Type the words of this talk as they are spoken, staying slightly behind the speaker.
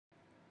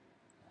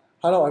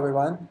Hello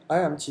everyone, I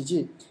am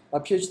Qiji, a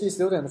PhD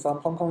student from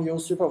Hong Kong U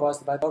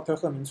supervised by Dr.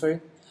 He Mingcui.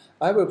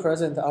 I will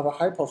present our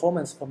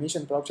high-performance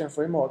permission blockchain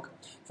framework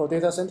for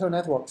data center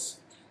networks.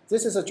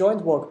 This is a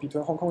joint work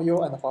between Hong Kong U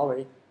and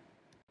Huawei.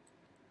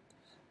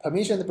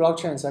 Permissioned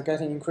blockchains are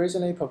getting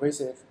increasingly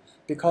pervasive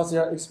because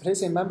their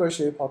explicit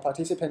membership of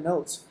participant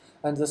nodes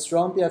and the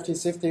strong BFT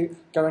safety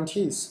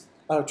guarantees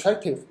are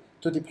attractive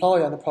to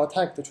deploy and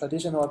protect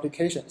traditional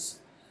applications.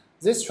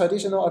 These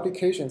traditional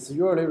applications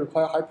usually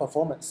require high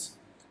performance.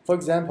 For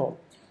example,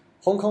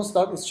 Hong Kong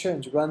Stock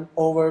Exchange runs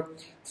over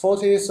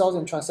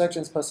 40,000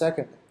 transactions per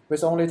second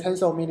with only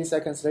tens of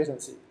milliseconds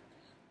latency.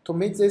 To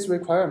meet this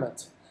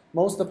requirement,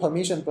 most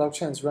permission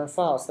blockchains run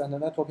fast and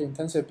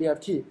network-intensive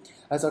BFT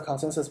as a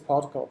consensus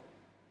protocol.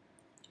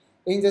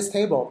 In this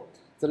table,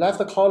 the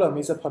left column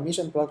is a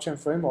permission blockchain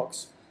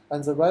frameworks,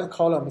 and the right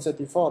column is the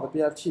default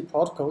BFT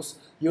protocols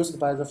used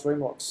by the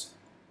frameworks.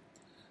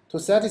 To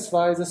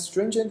satisfy the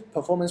stringent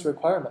performance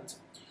requirement,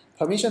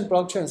 permission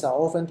blockchains are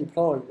often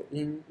deployed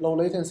in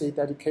low-latency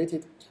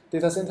dedicated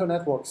data center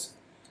networks,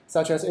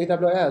 such as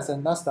AWS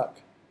and NASDAQ.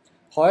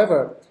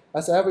 However,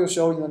 as I will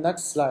show in the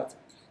next slide,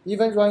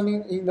 even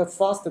running in the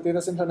fast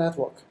data center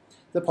network,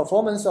 the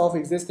performance of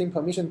existing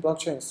permission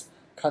blockchains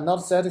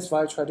cannot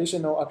satisfy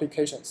traditional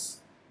applications.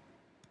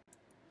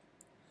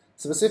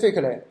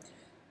 Specifically,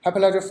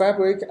 Hyperledger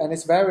Fabric and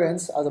its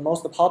variants are the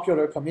most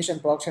popular permission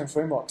blockchain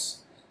frameworks.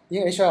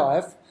 In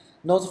HLF,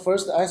 nodes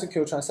first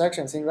execute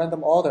transactions in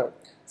random order,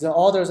 then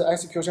order the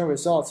execution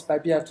results by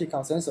BFT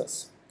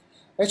consensus.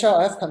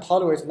 HLF can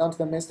tolerate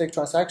non-deterministic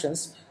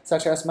transactions,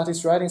 such as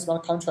multi-threading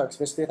smart contracts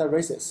with data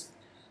races,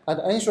 and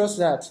ensures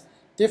that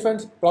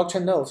different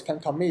blockchain nodes can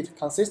commit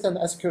consistent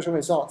execution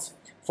results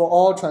for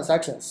all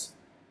transactions.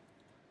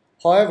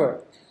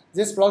 However,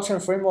 these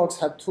blockchain frameworks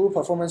have two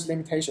performance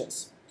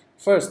limitations.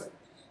 First,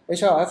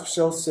 HLF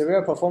shows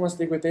severe performance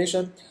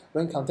degradation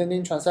when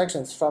contending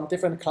transactions from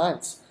different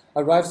clients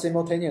arrive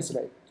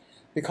simultaneously.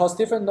 Because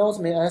different nodes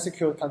may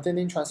execute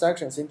contending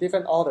transactions in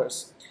different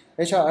orders,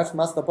 HLF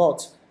must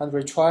abort and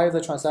retry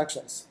the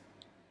transactions.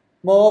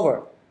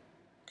 Moreover,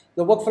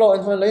 the workflow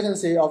end-to-end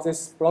latency of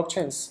these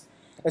blockchains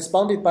is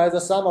bounded by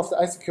the sum of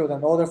the execute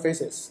and order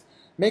phases,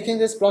 making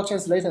these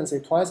blockchains'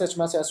 latency twice as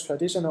much as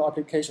traditional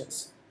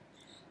applications.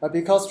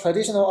 Because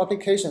traditional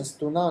applications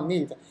do not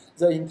need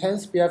the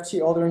intense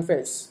BFT ordering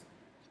phase.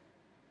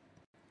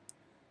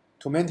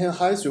 To maintain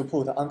high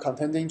throughput on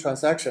contending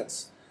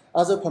transactions,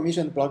 other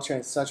permissioned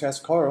blockchains such as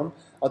Quorum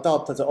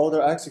adopt the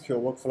order execute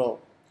workflow.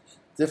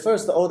 They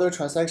first order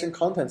transaction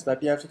contents by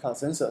BFT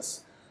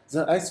consensus,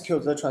 then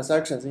execute the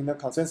transactions in the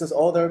consensus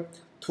order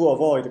to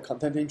avoid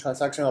contending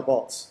transaction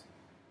aborts.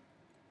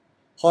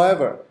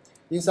 However,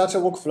 in such a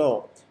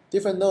workflow,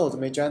 different nodes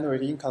may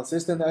generate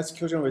inconsistent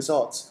execution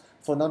results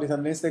for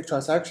non-deterministic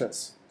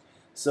transactions,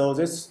 so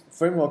this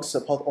framework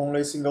supports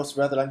only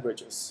single-thread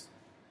languages.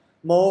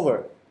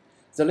 Moreover,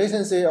 the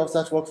latency of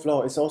such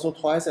workflow is also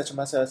twice as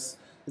much as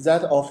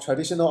that of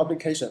traditional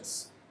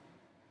applications.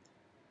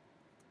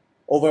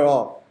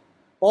 Overall,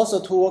 also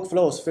two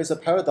workflows face a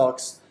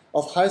paradox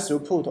of high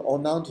throughput or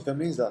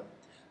non-determinism,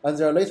 and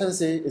their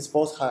latency is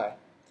both high.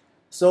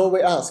 So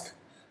we ask,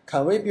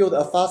 can we build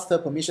a faster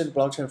permission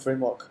blockchain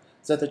framework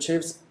that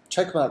achieves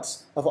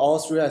checkmarks of all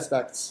three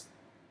aspects?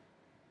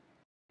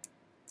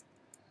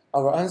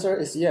 Our answer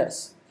is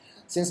yes.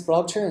 Since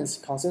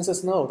blockchains'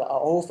 consensus nodes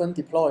are often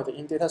deployed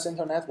in data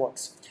center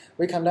networks,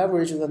 we can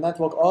leverage the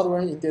network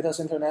ordering in data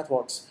center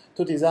networks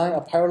to design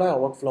a parallel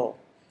workflow.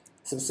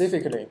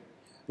 Specifically,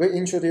 we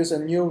introduce a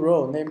new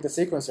role named the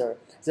sequencer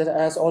that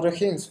adds order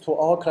hints to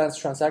all client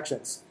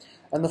transactions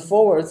and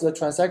forwards the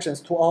transactions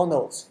to all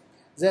nodes.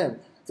 Then,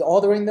 the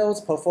ordering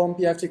nodes perform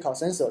BFT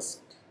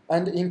consensus,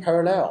 and in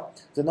parallel,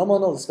 the normal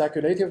nodes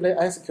speculatively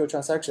execute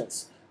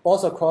transactions,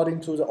 both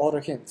according to the order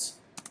hints.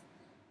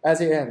 At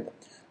the end,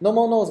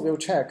 normal nodes will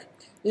check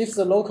if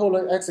the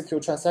locally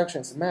execute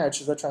transactions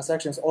match the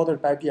transactions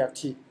ordered by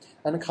BFT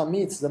and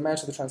commit the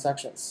matched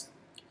transactions.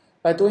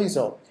 By doing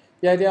so,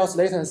 BIDL's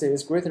latency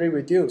is greatly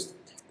reduced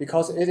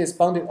because it is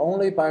bounded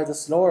only by the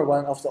slower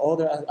one of the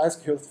order and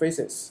execute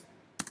phases.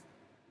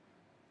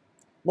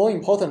 More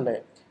importantly,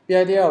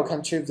 BIDL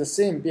can achieve the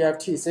same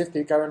BFT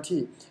safety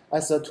guarantee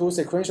as the two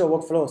sequential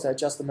workflows I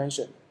just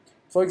mentioned.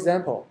 For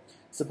example,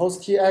 suppose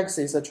TX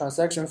is a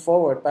transaction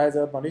forwarded by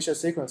the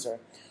malicious sequencer,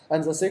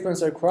 and the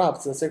sequencer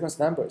corrupts the sequence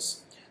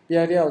numbers.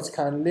 BIDLs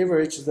can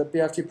leverage the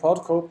BFT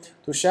protocol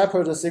to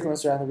shepherd the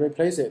sequencer and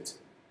replace it.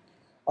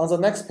 On the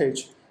next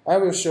page, I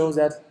will show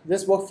that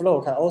this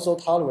workflow can also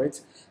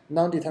tolerate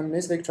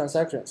non-deterministic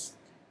transactions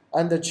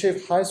and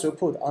achieve high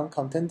throughput on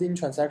contending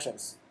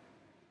transactions.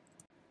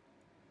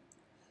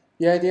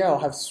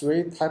 BIDL has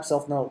three types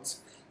of nodes.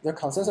 The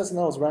consensus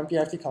nodes run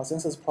BFT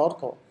consensus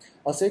protocol.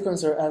 A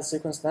sequencer adds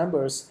sequence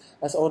numbers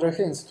as order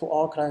hints to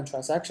all client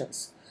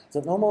transactions.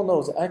 The normal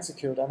nodes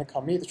execute and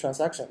commit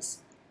transactions.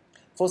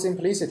 For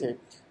simplicity,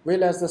 we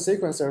let the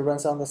sequencer run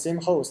on the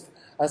same host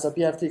as a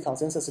BFT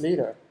consensus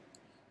leader.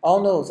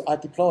 All nodes are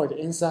deployed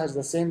inside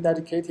the same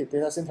dedicated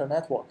data center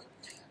network,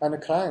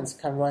 and clients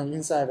can run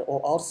inside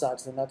or outside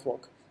the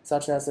network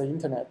such as the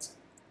Internet.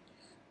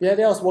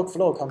 BIDL's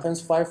workflow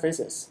contains 5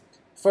 phases.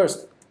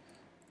 First,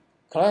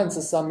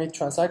 clients submit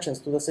transactions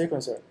to the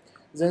sequencer.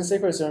 Then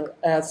sequencer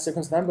adds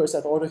sequence numbers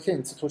and order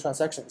hints to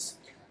transactions,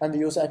 and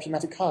use IP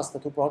cast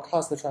to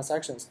broadcast the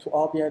transactions to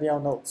all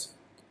BIDL nodes.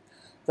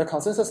 The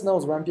consensus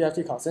nodes run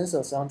BFT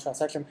consensus on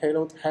transaction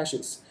payload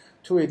hashes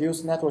to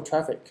reduce network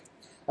traffic,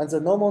 and the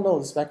normal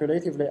nodes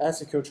speculatively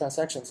execute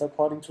transactions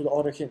according to the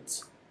order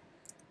hints.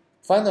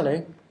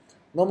 Finally,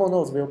 normal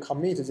nodes will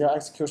commit their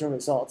execution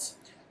results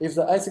if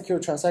the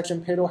execute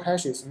transaction payload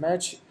hashes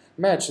match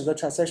the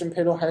transaction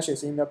payload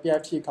hashes in the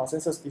BFT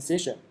consensus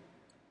decision.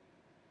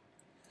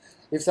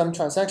 If some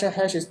transaction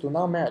hashes do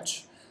not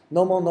match,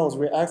 normal nodes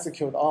will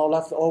execute all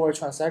leftover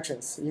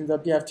transactions in the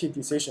BFT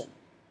decision.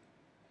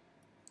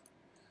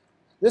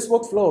 This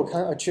workflow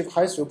can achieve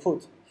high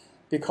throughput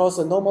because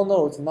the normal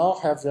nodes now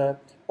have the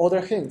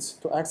order hints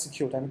to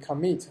execute and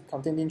commit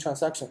contending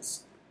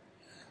transactions.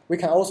 We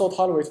can also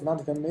tolerate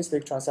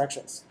non-deterministic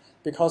transactions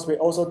because we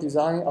also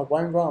design a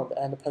one-round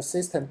and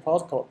persistent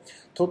protocol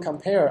to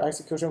compare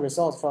execution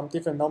results from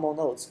different normal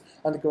nodes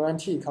and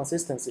guarantee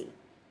consistency.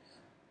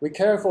 We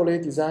carefully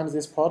designed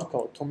this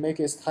protocol to make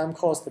its time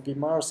cost be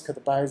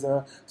masked by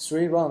the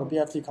 3-round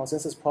BFT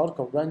consensus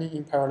protocol running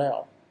in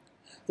parallel.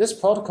 This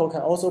protocol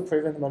can also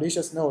prevent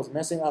malicious nodes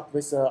messing up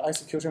with the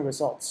execution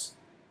results.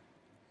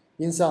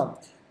 In sum,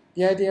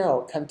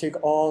 BIDL can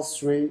take all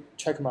 3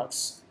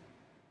 checkmarks.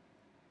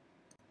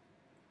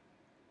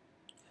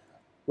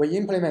 We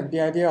implement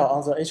BIDL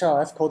on the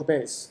HRF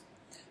codebase.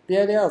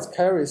 BIDL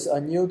carries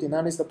a new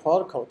denialist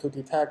protocol to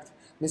detect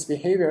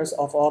misbehaviors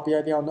of all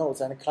BIDL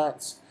nodes and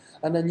clients,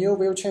 and a new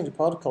will change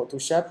protocol to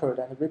shepherd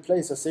and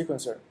replace the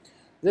sequencer.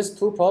 These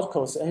 2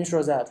 protocols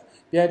ensure that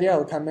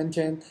BIDL can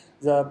maintain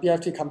the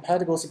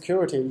BFT-compatible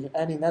security in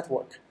any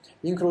network,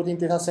 including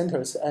data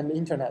centers and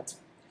Internet,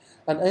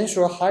 and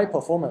ensure high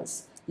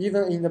performance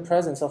even in the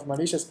presence of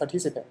malicious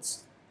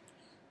participants.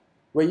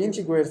 We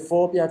integrate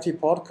 4 BFT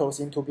protocols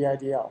into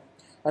BIDL,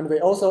 and we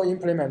also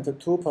implement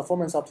 2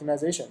 performance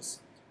optimizations.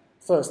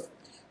 First,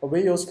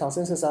 we use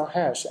consensus on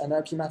hash and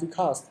IP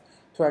multicast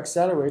to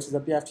accelerate the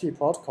BFT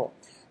protocol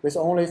with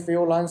only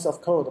few lines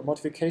of code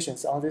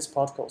modifications on these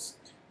protocols.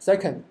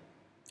 Second,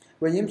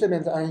 we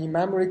implement an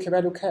in-memory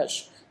key-value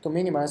cache to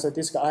minimize the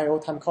disk I/O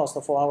time cost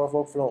for our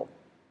workflow.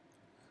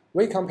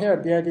 We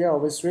compared BIDL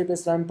with 3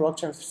 baseline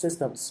blockchain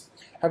systems: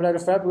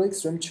 Hybrid Fabric,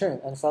 Stream Chain,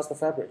 and Fast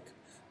Fabric.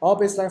 All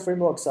baseline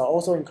frameworks are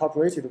also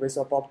incorporated with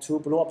about 2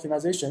 blue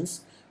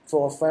optimizations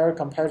for a fair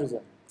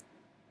comparison.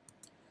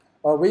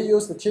 We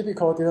use the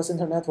typical data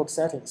center network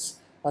settings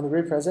and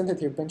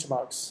representative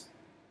benchmarks.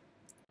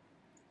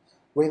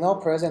 We now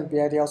present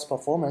BIDL's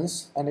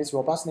performance and its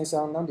robustness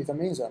on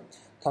non-determinism,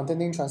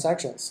 contending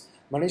transactions,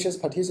 malicious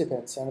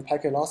participants, and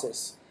packet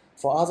losses.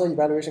 For other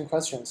evaluation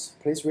questions,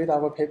 please read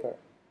our paper.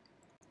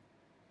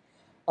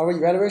 Our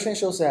evaluation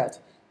shows that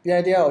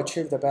BIDL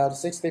achieved about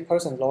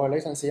 60% lower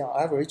latency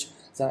on average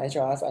than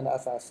HRF and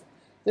FF.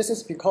 This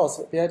is because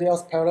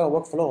BIDL's parallel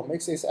workflow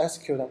makes its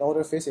execute and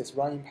order phases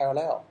run in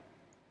parallel.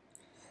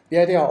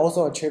 BIDL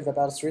also achieved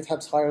about 3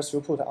 times higher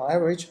throughput on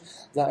average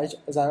than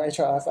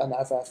HRF and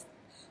FF.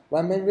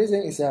 One main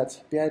reason is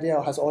that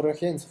BIDL has order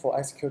hints for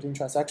executing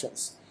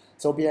transactions,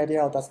 so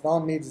BIDL does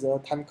not need the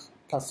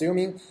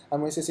time-consuming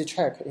MVCC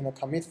check in the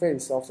commit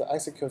phase of the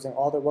execute and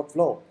order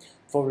workflow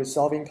for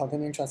resolving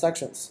contending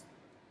transactions.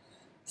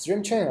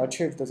 Stream Chain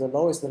achieved the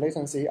lowest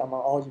latency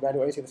among all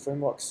evaluated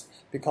frameworks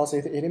because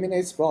it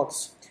eliminates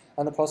blocks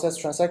and processes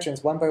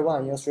transactions one by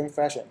one in a stream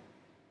fashion.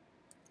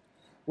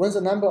 When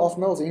the number of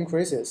nodes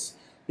increases,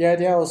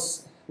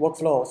 BIDL's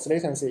workflow's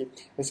latency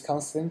is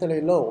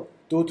constantly low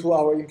due to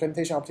our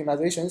implementation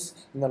optimizations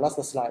in the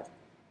last slide.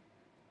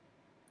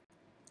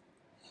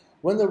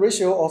 When the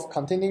ratio of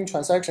contending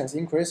transactions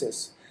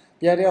increases,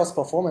 BIDL's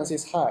performance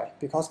is high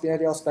because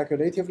BIDL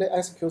speculatively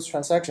executes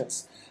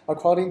transactions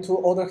according to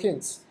order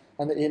hints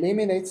and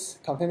eliminates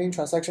contending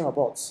transaction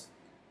aborts.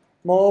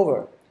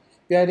 Moreover,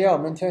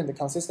 BIDL maintained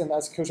consistent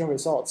execution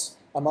results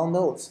among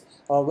nodes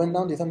when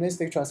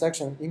non-deterministic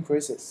transaction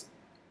increases.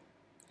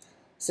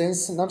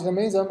 Since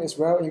non-determinism is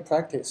rare in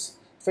practice,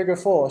 Figure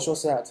 4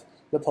 shows that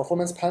the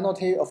performance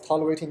penalty of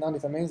tolerating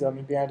non-determinism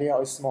in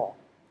BIDL is small.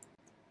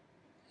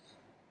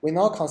 We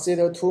now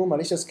consider 2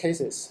 malicious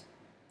cases.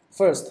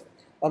 First,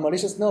 a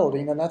malicious node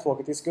in the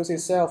network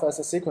disguises itself as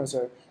a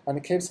sequencer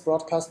and keeps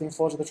broadcasting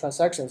forged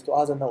transactions to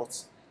other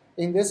nodes.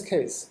 In this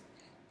case,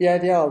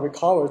 BIDL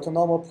recovered to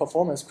normal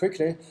performance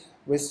quickly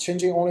with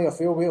changing only a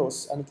few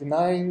wheels and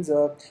denying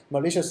the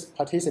malicious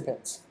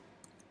participants.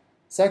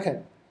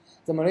 Second,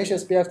 the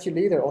malicious BFT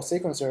leader or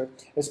sequencer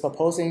is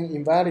proposing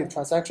invalid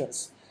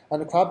transactions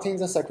and corrupting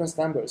the sequence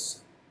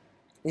numbers.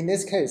 In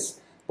this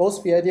case,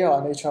 both BIDL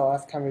and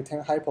HRF can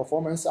retain high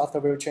performance after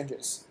wheel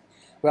changes,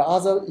 where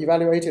other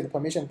evaluated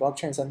permission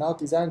blockchains are not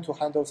designed to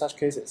handle such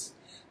cases,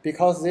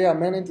 because they are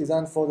mainly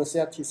designed for the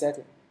CFT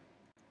setting.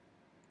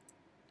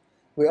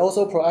 We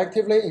also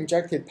proactively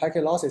injected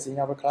packet losses in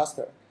our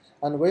cluster,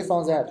 and we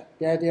found that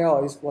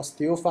BIDL was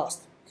still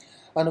fast,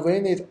 and we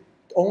need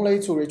only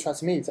to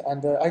retransmit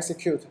and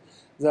execute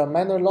the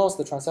minor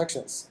lost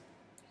transactions.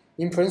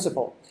 In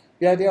principle,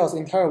 BIDL's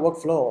entire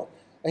workflow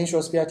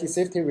ensures BIT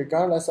safety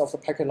regardless of the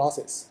packet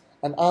losses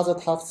and other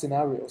tough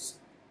scenarios.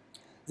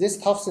 These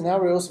tough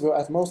scenarios will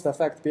at most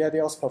affect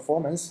BIDL's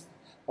performance.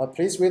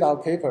 Please read our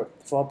paper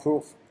for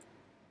proof.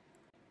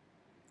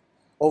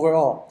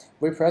 Overall,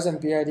 we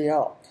present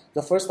BIDL,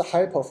 the first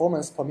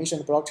high-performance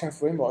permissioned blockchain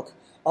framework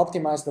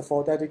optimized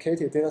for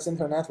dedicated data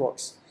center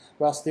networks,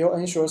 while still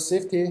ensures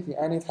safety in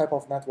any type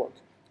of network.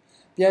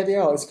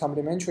 BIDL is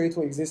complementary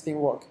to existing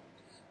work.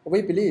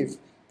 We believe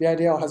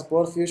BIDL has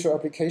broad future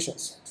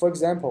applications. For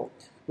example,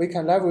 we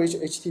can leverage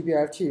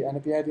HTBFT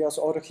and BIDL's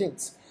order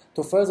hints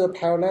to further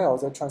parallel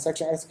the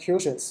transaction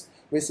executions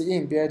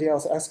within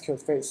BIDL's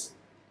execute phase.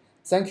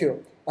 Thank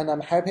you, and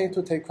I'm happy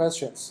to take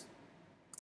questions.